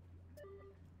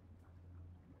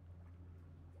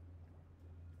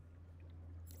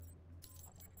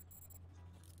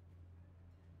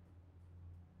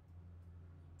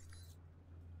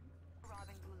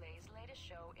 Robin Goulet's latest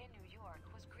show in New York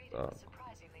was greeted Так. with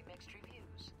surprisingly mixed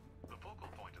reviews. The focal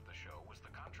point of the show was the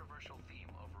controversial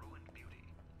theme of ruined beauty.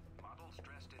 Models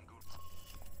dressed in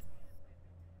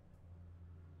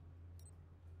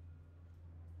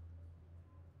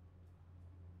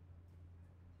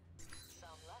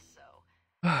Some less so.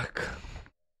 Так.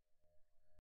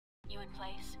 You in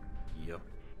place? Yep.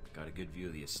 Got a good view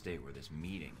of the estate where this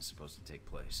meeting is supposed to take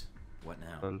place. What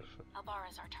now? Дальше.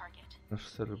 Albara's our target. Наша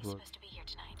цель He's была supposed to be here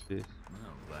tonight. здесь.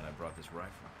 Well, I'm glad I brought this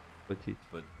rifle. Хватить.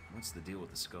 But what's the deal with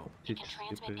the scope? He can Оптические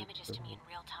transmit images to me in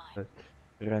real time.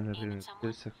 Реально Aim время at someone,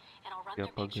 здесь and I'll run я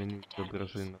their picture through погоню the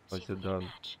изображение на database. See базе if we get a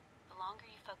данных. match. The longer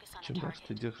you focus on the Чем дальше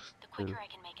ты target, держишь the цель, quicker I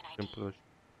can make an тем ID. проще.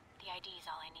 The ID is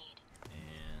all I need.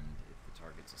 And if the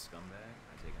target's a scumbag,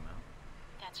 I take him out?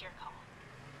 That's your call.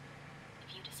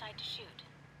 If you decide to shoot,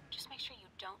 just make sure you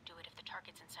don't do it if the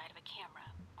target's inside of a camera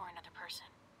or another person.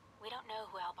 We don't know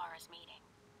who Albara's meeting,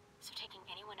 so taking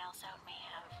anyone else out may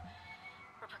have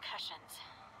repercussions,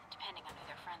 depending on who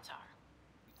their friends are.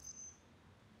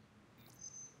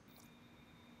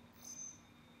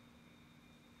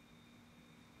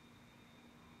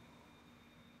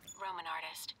 Roman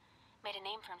artist. Made a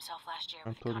name for himself last year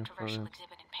with a Antonio controversial Florence.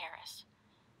 exhibit in Paris.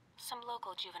 Some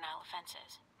local juvenile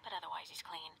offenses, but otherwise he's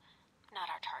clean. Not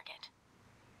our target.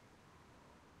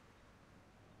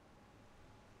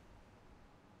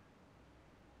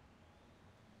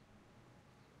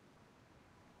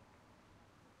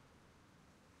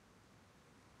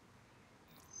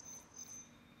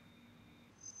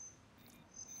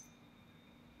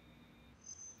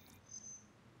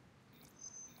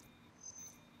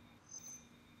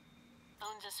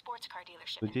 Owns a sports car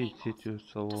dealership in Владеет Naples. сетью Does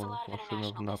a салонов lot of машин в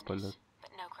international Наполе. business,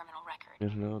 but no criminal record.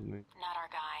 Международный. Not our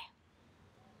guy.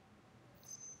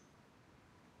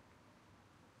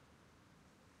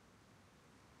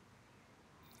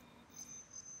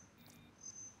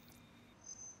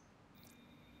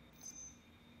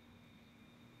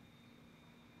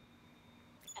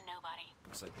 A nobody.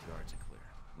 Looks like the guards are clear.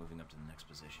 Moving up to the next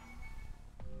position.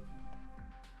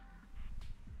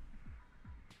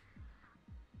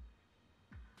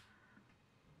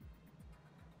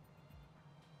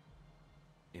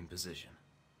 In position.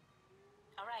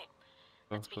 All right,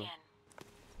 let's Хорошо. begin.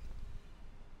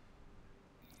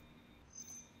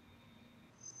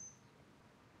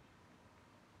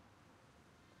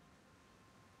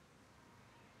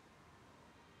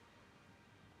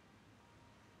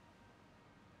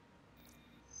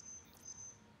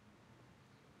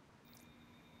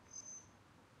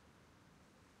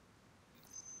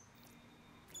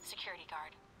 Security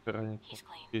guard. Охранник. He's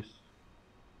clean. Есть.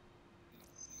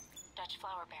 Dutch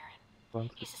flower baron.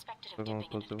 Банки, He's suspected of которого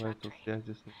dipping into the подозревают drug в trade,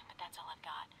 связи с but that's all I've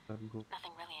got. торговлей.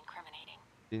 Nothing really incriminating.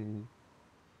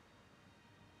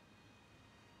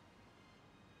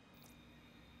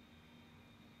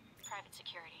 Private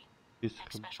security. Список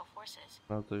Ex-special forces.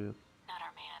 назовет. Not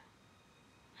our man.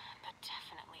 But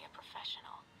definitely a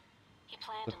professional. He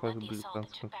planned and Захват led the assault that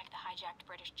британцев. took back the hijacked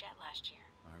British jet last year.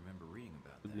 I remember reading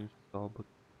about Один that. стал бы.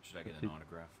 Should I get an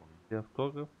autograph for him? И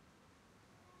автограф.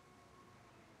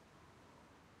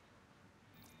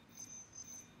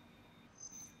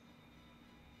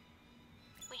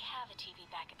 We have a TV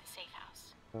back at the safe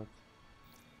house. Так,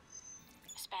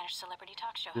 A Spanish celebrity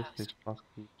talk show если host.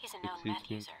 маски He's a known meth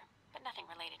user, but nothing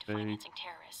related to Very- financing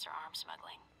terrorists or arms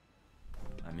smuggling.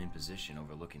 I'm in position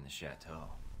overlooking the chateau.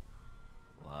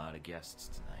 A lot of guests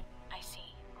tonight. I see.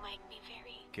 Mike, be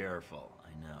very... Careful,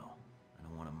 I know. I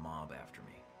don't want a mob after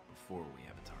me before we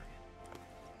have a target.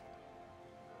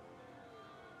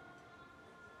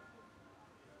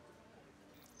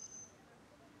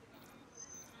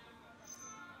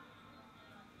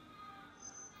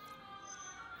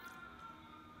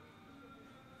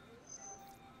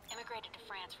 Immigrated to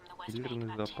France from the West Bank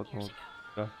Лидерный about 10 западного. years ago.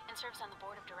 Да. And serves on the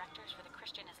board of directors for the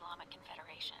Christian Islamic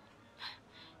Confederation.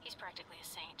 He's practically a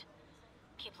saint.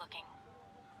 Keep looking.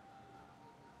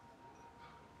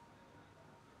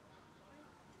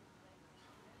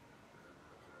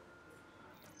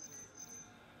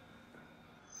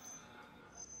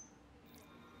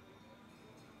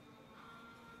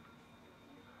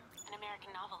 An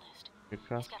American novelist. He's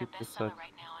got Американский a bestseller писатель.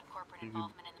 right now on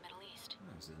involvement in the Middle East.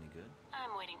 Oh, is it any good?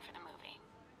 I'm waiting for the movie.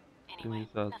 Anyway,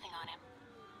 nothing on him.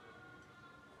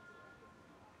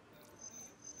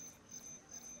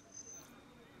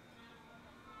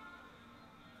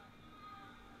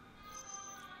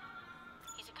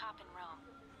 He's a cop in Rome.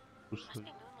 Must be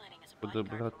moonlighting as a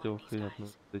bodyguard for one of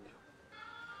these guys.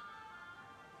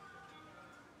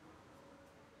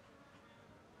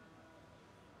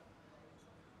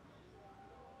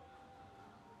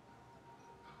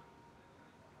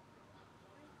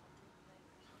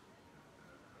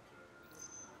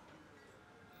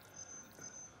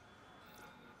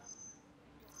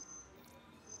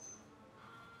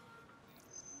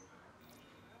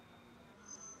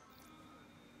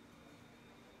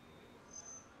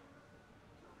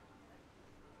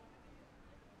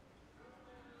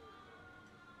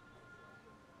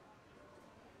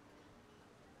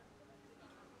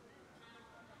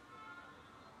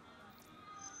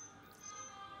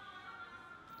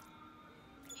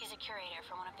 He's a curator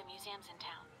for one of the museums in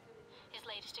town. His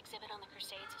latest exhibit on the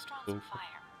Crusades has drawn some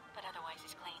fire, but otherwise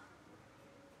he's clean.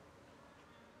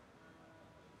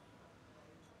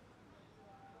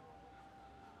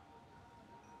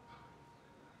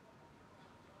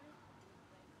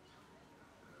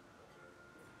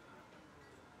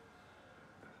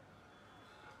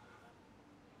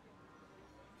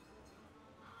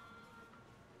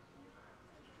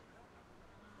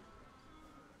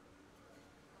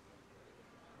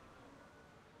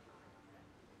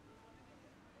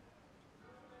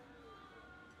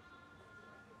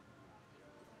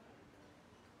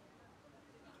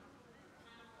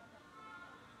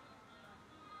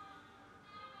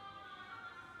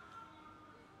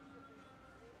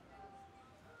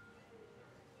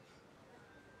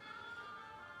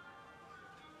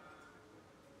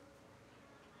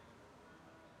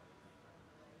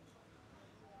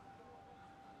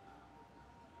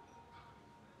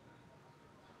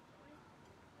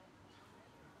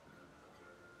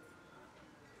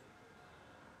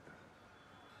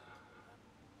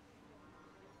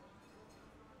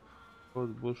 Вот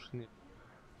больше нет.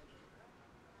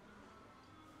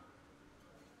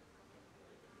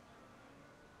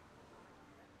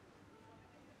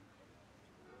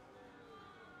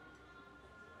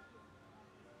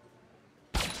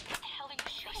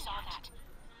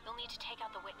 Need to take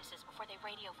out the witnesses before they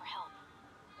radio for help.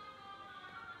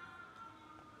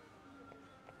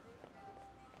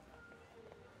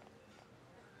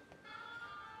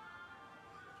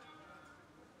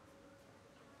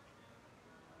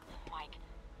 Mike,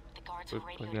 the guards have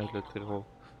radioed in Понятно, тревог.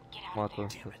 Мата.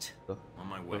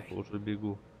 Я уже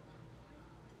бегу.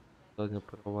 Задня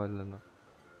провалена.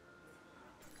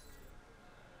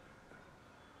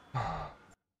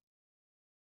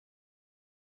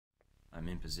 I'm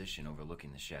in position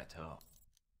overlooking the chateau.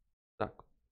 Так.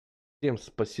 Всем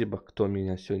спасибо, кто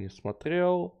меня сегодня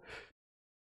смотрел.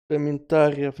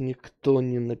 Комментариев никто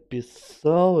не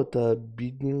написал. Это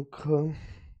обидненько.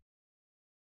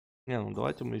 Не, ну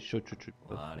давайте мы еще чуть-чуть.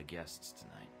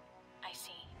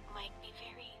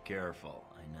 Careful,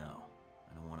 I know.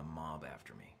 I don't want a mob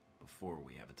after me before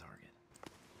we have a target.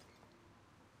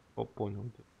 О,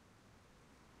 понял.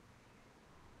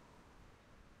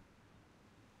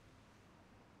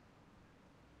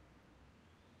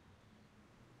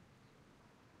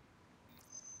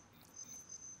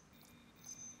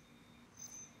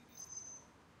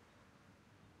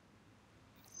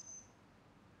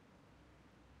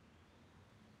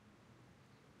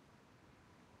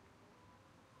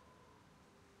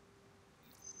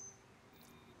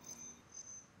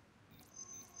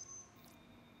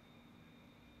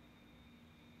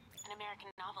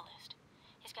 American novelist.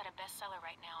 He's got a bestseller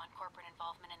right now on corporate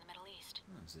involvement in the Middle East.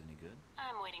 Oh, is it any good?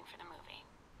 I'm waiting for the movie.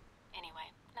 Anyway,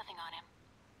 nothing on him.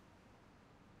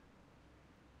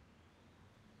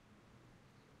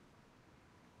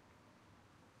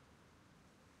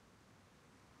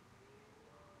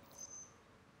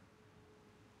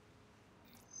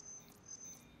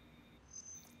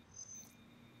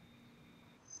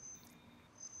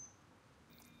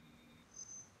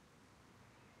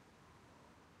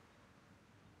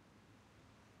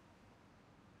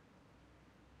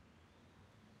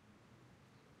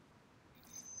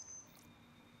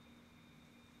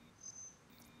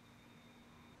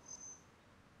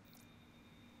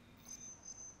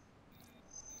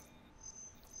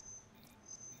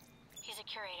 He's a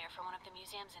curator for one of the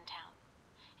museums in town.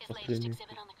 His latest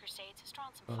exhibit on the Crusades has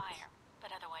drawn some fire,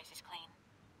 but otherwise he's clean.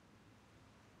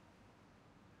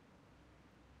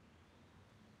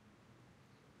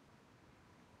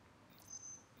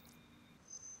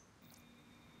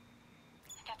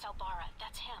 That's Albara.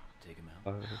 That's him. Take him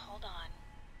out. Hold on.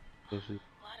 A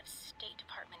lot of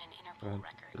Interpol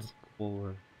records.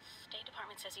 Интерпола. State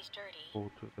Department says he's dirty.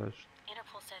 Полтураж.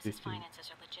 Interpol says his Этим finances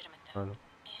are legitimate though. Алло.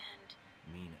 And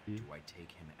Mina, И do I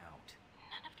take him out?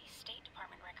 none of these State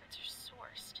Department records are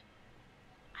sourced.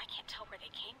 I can't tell where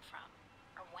they came from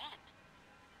or when.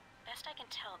 Best I can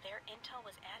tell, their intel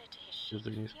was added to his sheet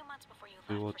a few months before you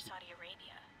left for Saudi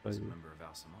Arabia. He's a member of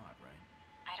Al Samad, right?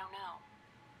 I don't know.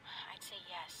 I'd say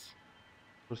yes.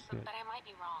 Просто But I might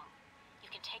be wrong. You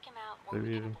can take him out or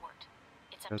we can проверим. abort.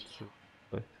 It's up to you.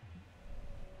 Давай.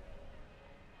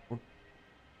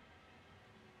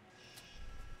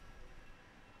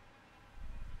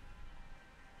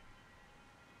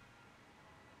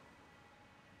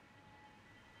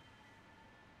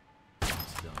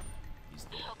 It's done. He's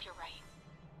I dead. hope you're right.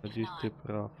 Надеюсь, ты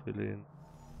прав, Элейн.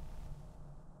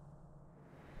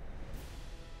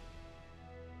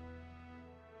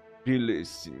 Билли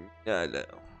сняли.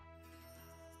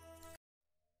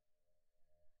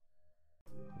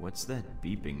 What's that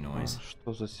beeping noise?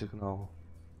 Что за сигнал?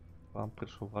 Вам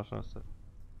пришел важный сообщение.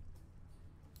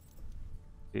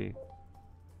 Окей.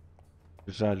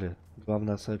 Жали.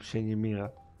 Главное сообщение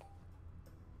мира.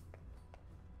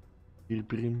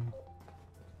 Бирбрим.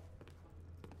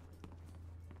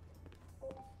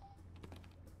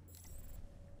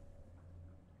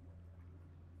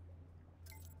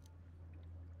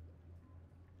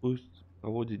 Пусть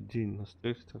проводит день на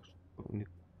стрессе, так что у них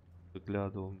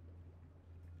выглядывал.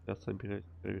 Я собираюсь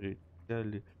проверить, я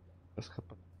ли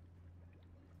раскопать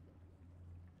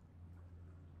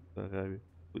Аравии,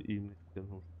 что именно тебе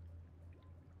нужно.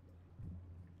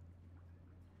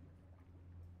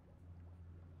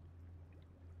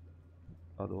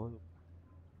 А давай.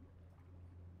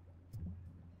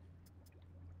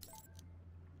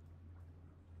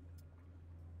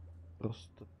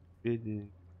 Просто сведения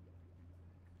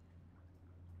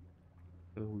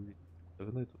увидеть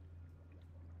интернет.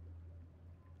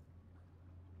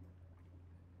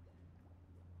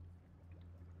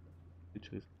 И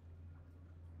через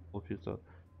офиса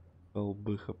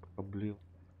голубых проблем.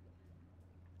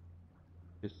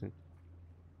 Если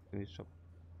конечно,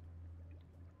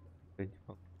 я не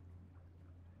могу.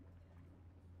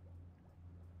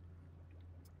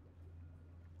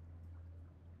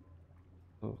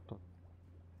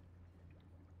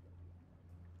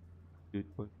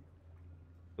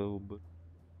 Голубых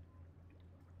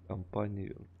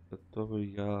компанию,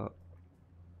 которую я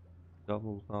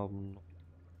давно узнал много.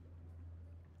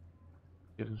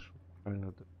 Я решил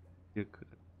порядок.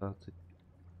 Рекомендаций.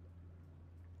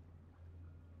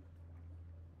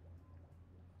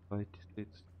 Давайте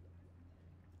встретиться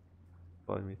с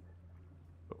вами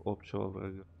общего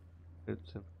врага.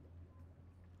 Это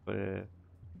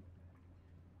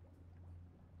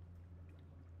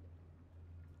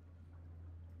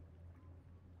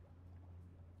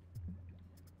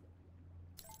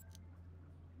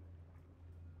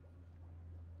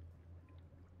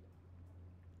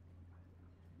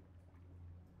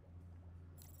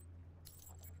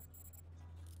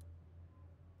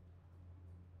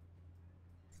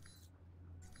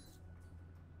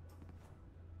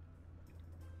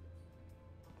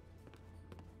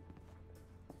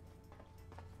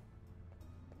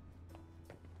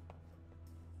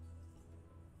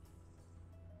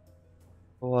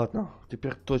ладно,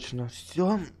 теперь точно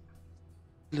все.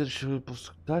 Следующий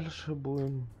выпуск дальше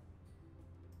будем.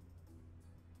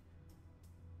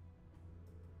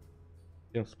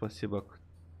 Всем спасибо,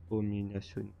 кто меня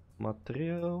сегодня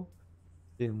смотрел.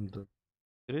 Всем до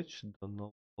встречи, до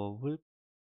нового выпуска.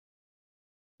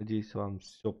 Надеюсь, вам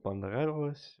все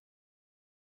понравилось.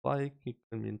 Лайки,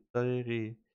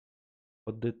 комментарии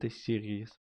под этой серией.